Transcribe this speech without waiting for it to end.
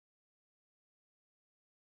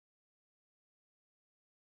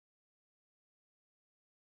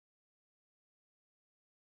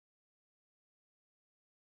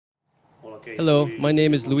Hello, my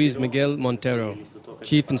name is Luis Miguel Montero,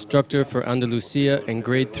 Chief Instructor for Andalusia and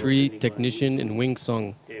Grade 3 Technician in Wing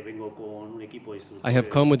Sung. I have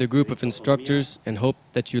come with a group of instructors and hope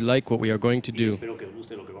that you like what we are going to do.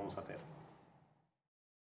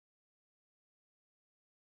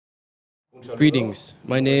 Greetings,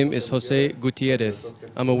 my name is Jose Gutierrez.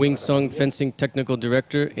 I'm a Wing Sung Fencing Technical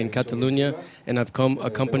Director in Catalonia, and I've come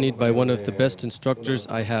accompanied by one of the best instructors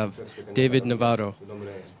I have, David Navarro.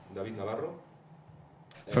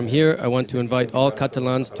 From here, I want to invite all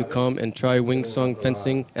Catalans to come and try Wing Sung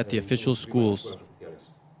fencing at the official schools.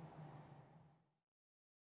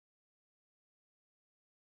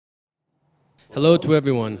 Hello to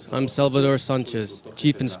everyone. I'm Salvador Sanchez,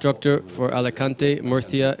 Chief Instructor for Alicante,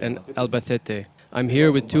 Murcia, and Albacete. I'm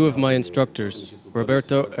here with two of my instructors,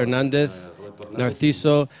 Roberto Hernandez,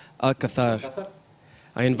 Narciso Alcazar.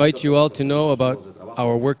 I invite you all to know about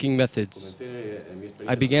our working methods.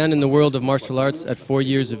 I began in the world of martial arts at 4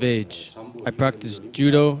 years of age. I practiced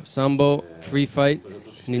judo, sambo, free fight,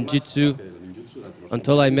 ninjutsu,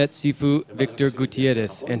 until I met Sifu Victor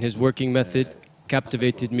Gutierrez, and his working method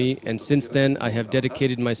captivated me, and since then I have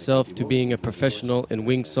dedicated myself to being a professional in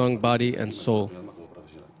Wing Sung body and soul.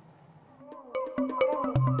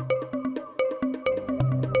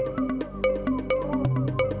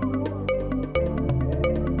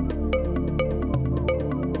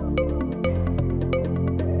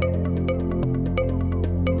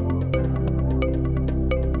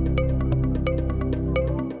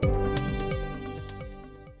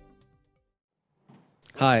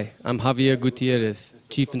 Hi, I'm Javier Gutierrez,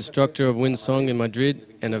 Chief Instructor of Wing Sung in Madrid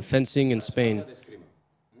and of fencing in Spain.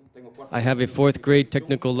 I have a 4th grade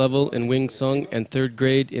technical level in Wing Sung and 3rd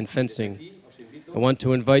grade in fencing. I want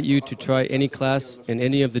to invite you to try any class in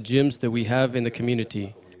any of the gyms that we have in the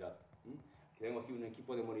community.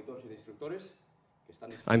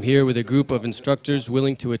 I'm here with a group of instructors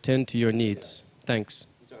willing to attend to your needs. Thanks.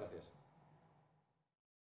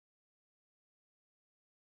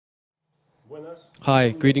 Hi,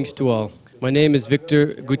 greetings to all. My name is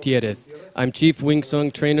Victor Gutierrez. I'm Chief Wing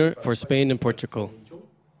Sung Trainer for Spain and Portugal.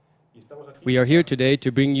 We are here today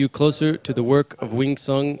to bring you closer to the work of Wing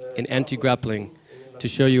Sung in anti-grappling, to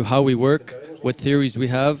show you how we work, what theories we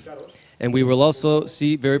have, and we will also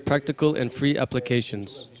see very practical and free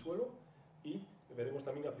applications.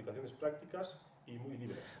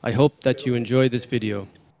 I hope that you enjoy this video.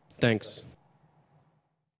 Thanks.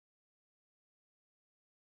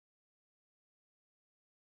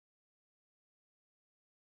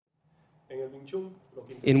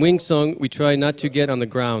 In Wing Sung, we try not to get on the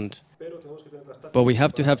ground, but we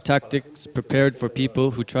have to have tactics prepared for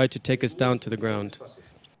people who try to take us down to the ground.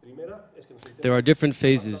 There are different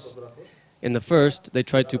phases. In the first, they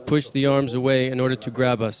try to push the arms away in order to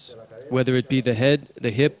grab us, whether it be the head,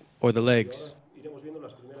 the hip, or the legs.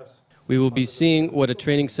 We will be seeing what a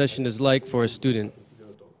training session is like for a student.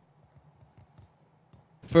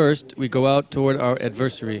 First, we go out toward our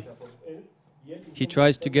adversary. He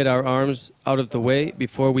tries to get our arms out of the way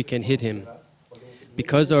before we can hit him,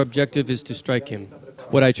 because our objective is to strike him.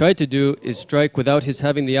 What I try to do is strike without his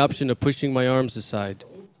having the option of pushing my arms aside.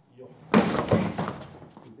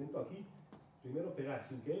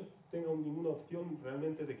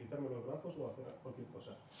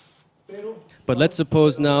 But let's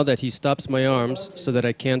suppose now that he stops my arms so that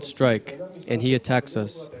I can't strike, and he attacks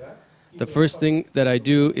us. The first thing that I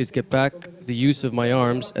do is get back the use of my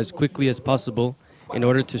arms as quickly as possible in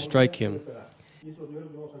order to strike him.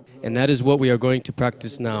 And that is what we are going to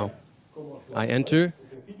practice now. I enter,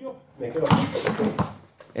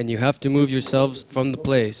 and you have to move yourselves from the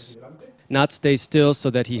place, not stay still so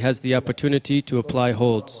that he has the opportunity to apply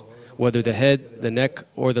holds, whether the head, the neck,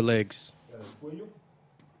 or the legs.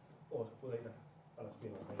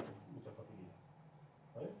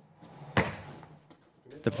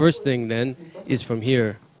 The first thing, then, is from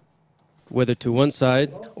here, whether to one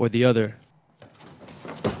side or the other.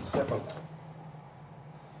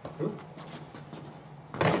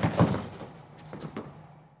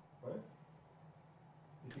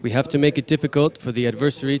 We have to make it difficult for the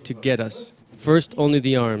adversary to get us. First, only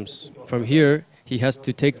the arms. From here, he has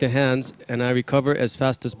to take the hands, and I recover as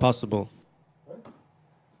fast as possible.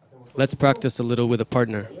 Let's practice a little with a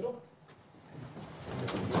partner.